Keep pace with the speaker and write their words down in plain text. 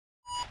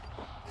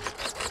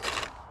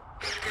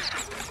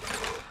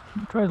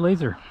Try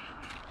laser.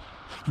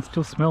 It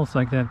still smells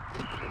like that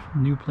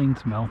new plane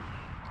smell.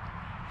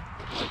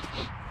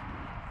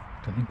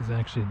 I think is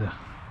actually the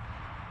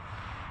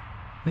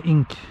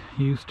ink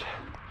used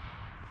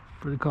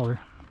for the color.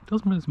 It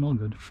doesn't really smell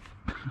good.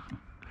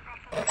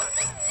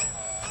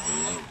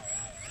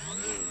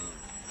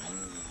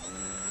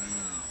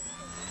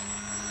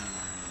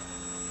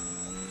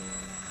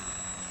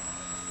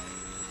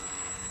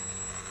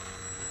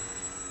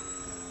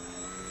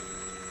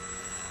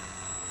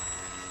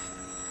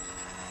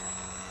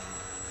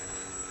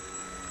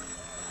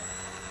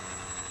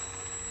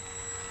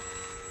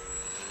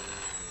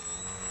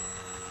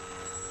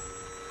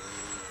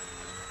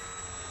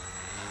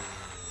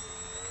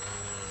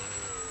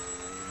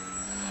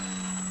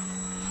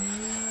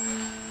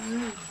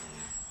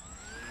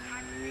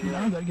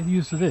 Now I gotta get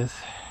used to this,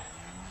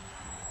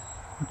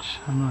 which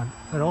I'm not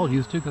at all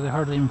used to because I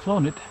hardly even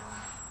flown it.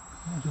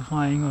 I'm just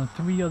flying on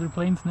 3 other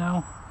planes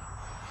now.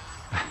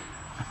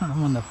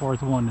 I'm on the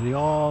 4th one. They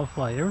all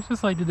fly. It was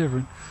just slightly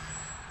different.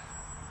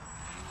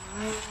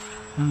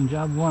 And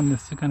job 1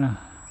 is to kind of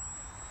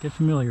get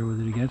familiar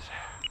with it again.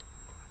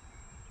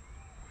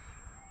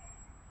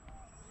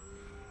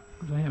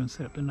 But I haven't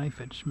set up the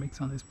knife edge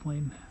mix on this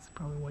plane. It's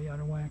probably way out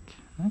of whack.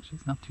 Actually,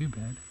 it's not too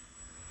bad.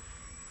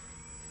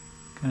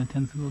 Kind of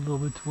tends to go a little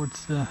bit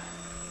towards the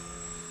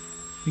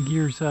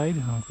gear side.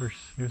 Well, of course,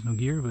 there's no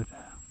gear, but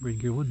where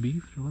gear would be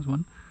if there was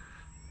one.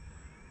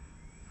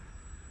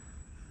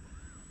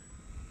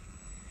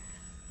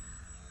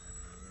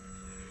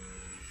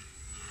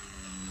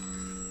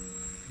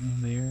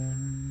 And there,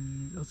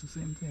 does the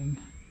same thing,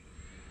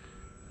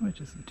 which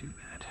isn't too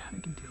bad. I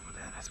can deal with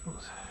that, I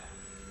suppose.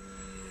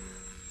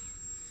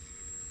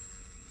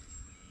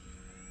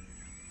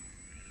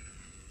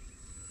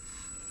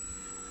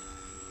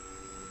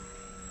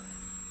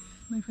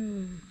 Knife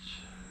edge.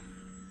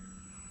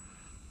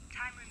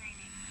 Time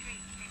remaining 3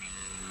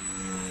 minutes.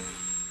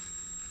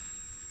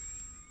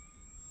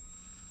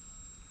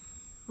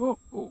 Oh.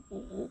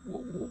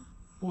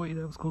 Boy,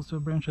 that was close to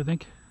a branch, I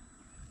think.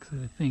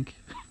 I think.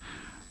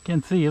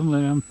 Can't see him,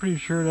 but I'm pretty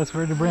sure that's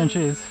where the branch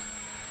is.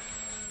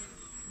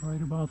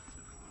 Right about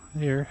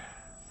there.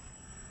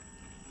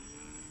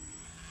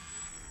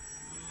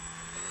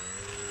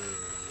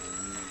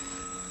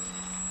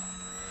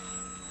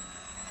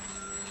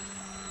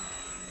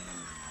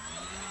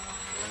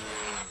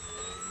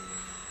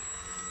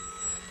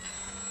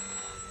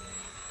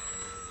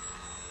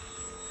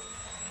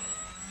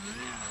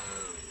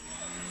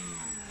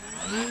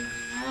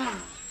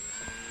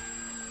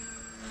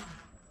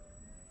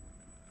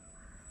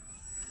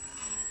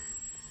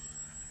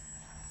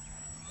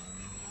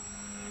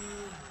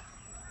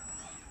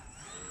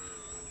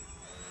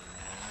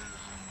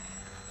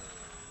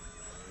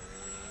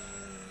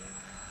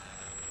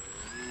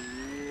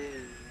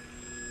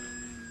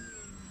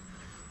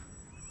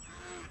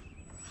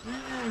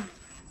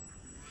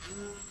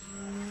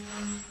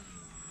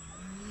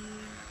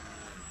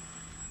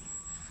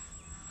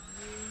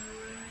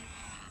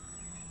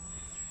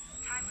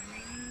 Time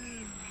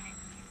remaining 2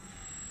 minutes.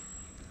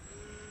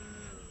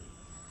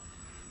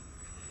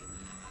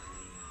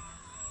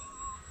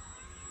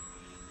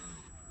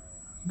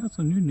 Got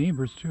some new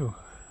neighbors too.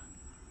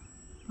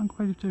 Not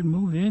quite if they've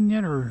moved in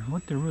yet or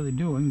what they're really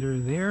doing. They're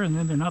there and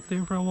then they're not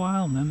there for a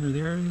while and then they're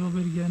there a little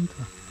bit again.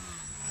 So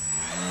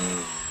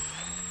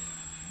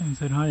I haven't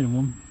said hi to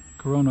them.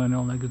 Corona and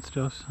all that good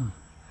stuff. So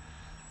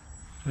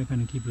try to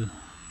kind of keep a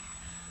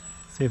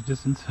safe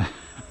distance.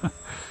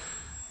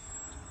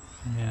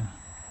 Yeah.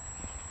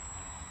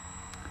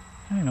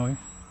 Anyway.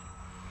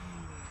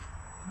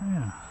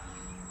 Yeah.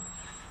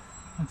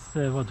 That's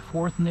what, the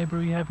 4th neighbor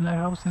we have in that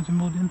house since we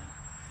moved in.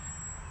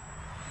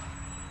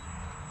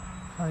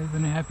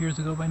 5.5 years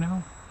ago by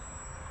now.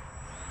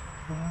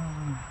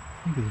 I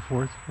think it's the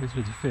 4th, or it's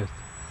the 5th.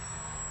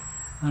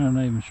 I'm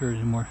not even sure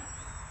anymore.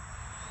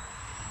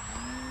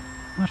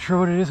 Not sure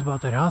what it is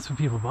about that house when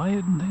people buy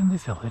it and then they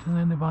sell it, and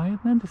then they buy it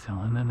and then they sell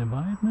it, and then they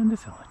buy it and then they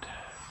sell it.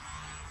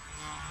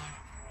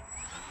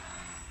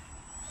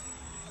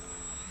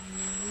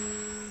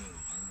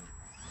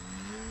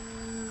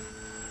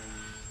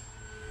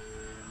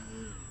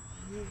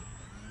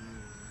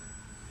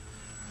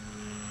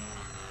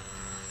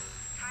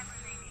 Time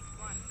remaining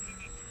 1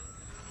 minute.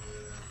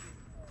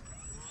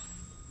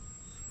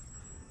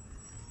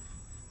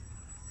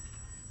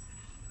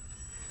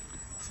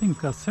 This thing's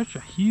got such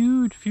a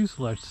huge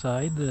fuselage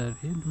side that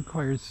it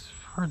requires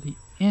hardly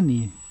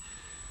any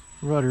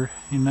rudder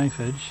in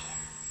knife edge,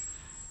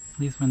 at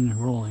least when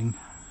rolling.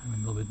 I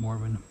mean, a little bit more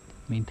when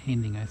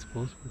maintaining, I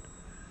suppose. But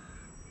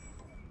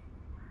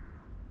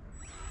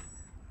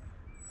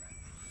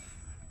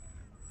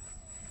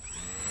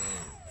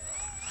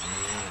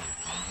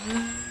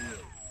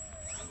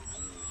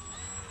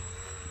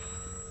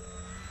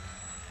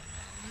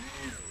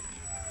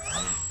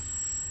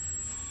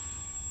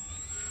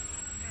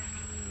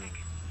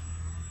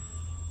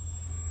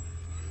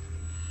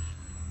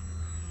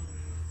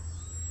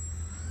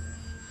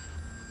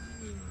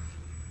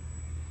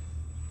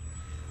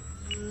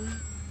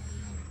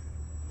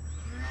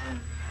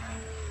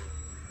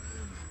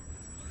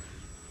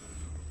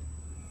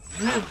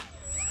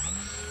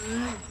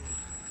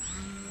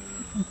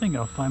I think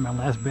I'll find my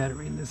last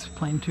battery in this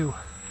plane too,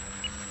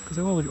 because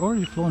I've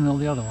already flown all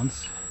the other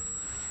ones.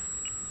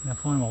 And I've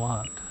flown them a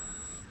lot.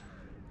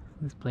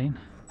 This plane,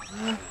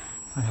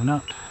 I have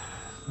not.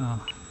 So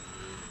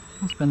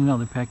I'll spend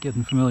another pack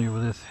getting familiar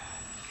with this.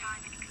 Time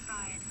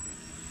expired.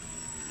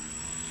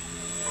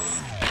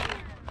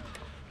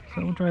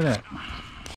 So we'll try that.